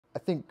I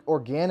think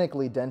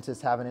organically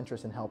dentists have an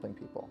interest in helping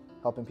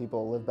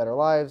people live better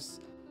lives.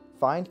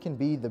 Find can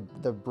be the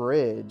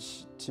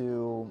bridge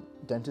to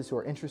dentists who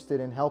are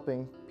interested in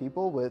helping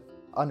people with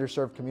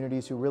underserved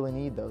communities who really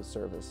need those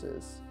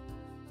services.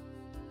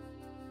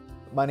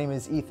 My name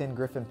is Ethan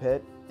Griffin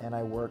Pitt, and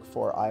I work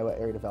for Iowa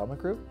Area Development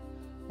Group,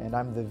 and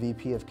I'm the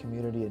VP of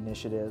Community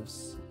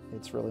Initiatives.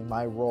 It's really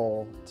my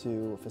role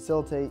to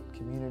facilitate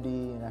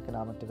community and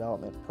economic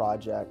development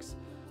projects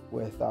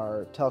with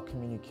our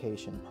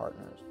telecommunication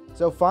partners.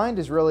 So FIND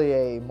is really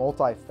a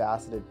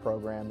multifaceted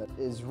program that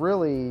is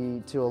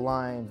really to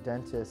align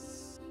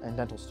dentists and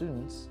dental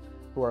students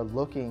who are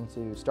looking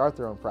to start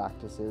their own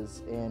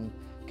practices in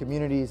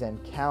communities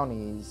and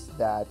counties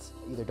that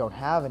either don't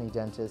have any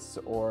dentists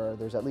or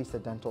there's at least a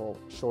dental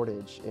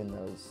shortage in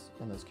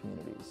those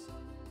communities.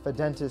 If a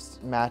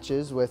dentist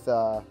matches with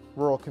a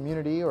rural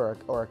community or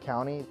a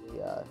county,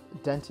 a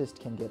dentist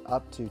can get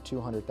up to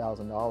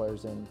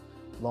 $200,000 in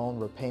loan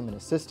repayment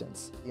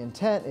assistance. The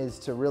intent is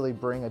to really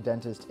bring a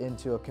dentist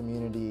into a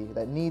community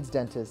that needs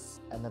dentists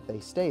and that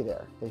they stay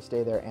there. They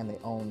stay there and they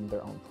own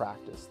their own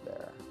practice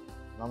there.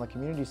 And on the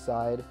community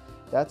side,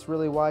 that's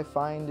really why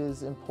FIND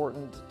is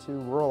important to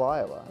rural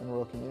Iowa and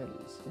rural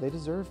communities. They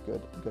deserve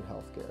good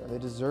health care. They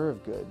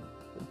deserve good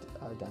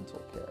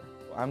dental care.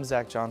 I'm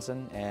Zach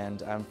Johnson,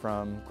 and I'm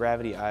from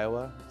Gravity,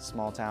 Iowa, a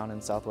small town in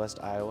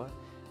southwest Iowa.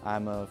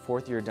 I'm a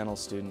fourth-year dental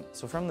student.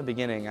 So from the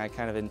beginning, I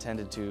kind of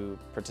intended to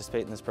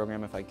participate in this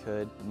program if I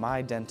could.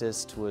 My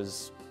dentist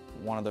was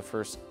one of the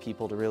first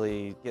people to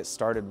really get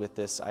started with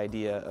this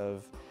idea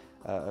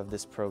of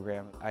this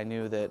program. I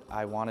knew that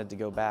I wanted to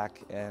go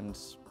back and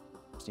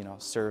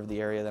serve the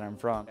area that I'm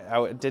from.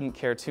 I didn't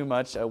care too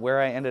much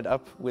where I ended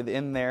up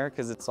within there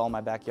because it's all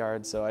my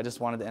backyard, so I just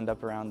wanted to end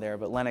up around there,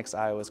 but Lenox,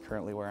 Iowa is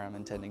currently where I'm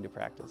intending to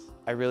practice.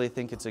 I really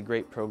think it's a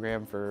great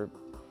program for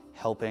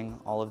helping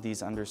all of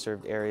these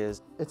underserved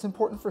areas. It's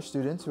important for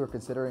students who are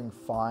considering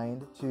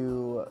FIND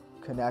to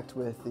connect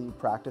with the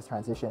practice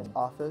transition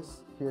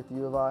office here at the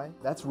U of I.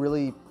 That's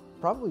really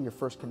probably your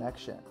first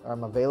connection.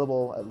 I'm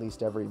available at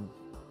least every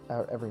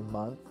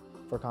month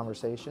for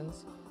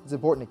conversations. It's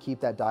important to keep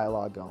that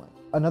dialogue going.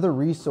 Another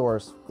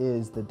resource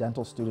is the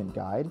Dental Student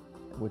Guide,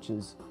 which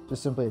is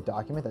just simply a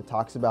document that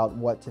talks about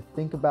what to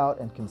think about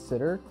and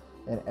consider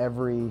in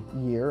every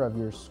year of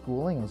your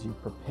schooling as you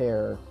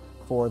prepare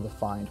for the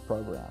FIND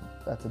program.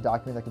 That's a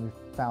document that can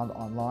be found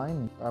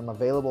online. I'm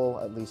available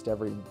at least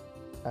every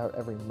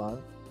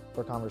month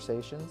for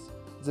conversations.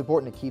 It's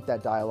important to keep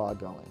that dialogue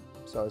going.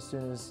 So as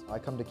soon as I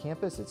come to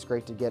campus, it's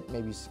great to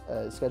maybe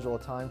schedule a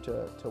time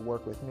to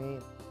work with me.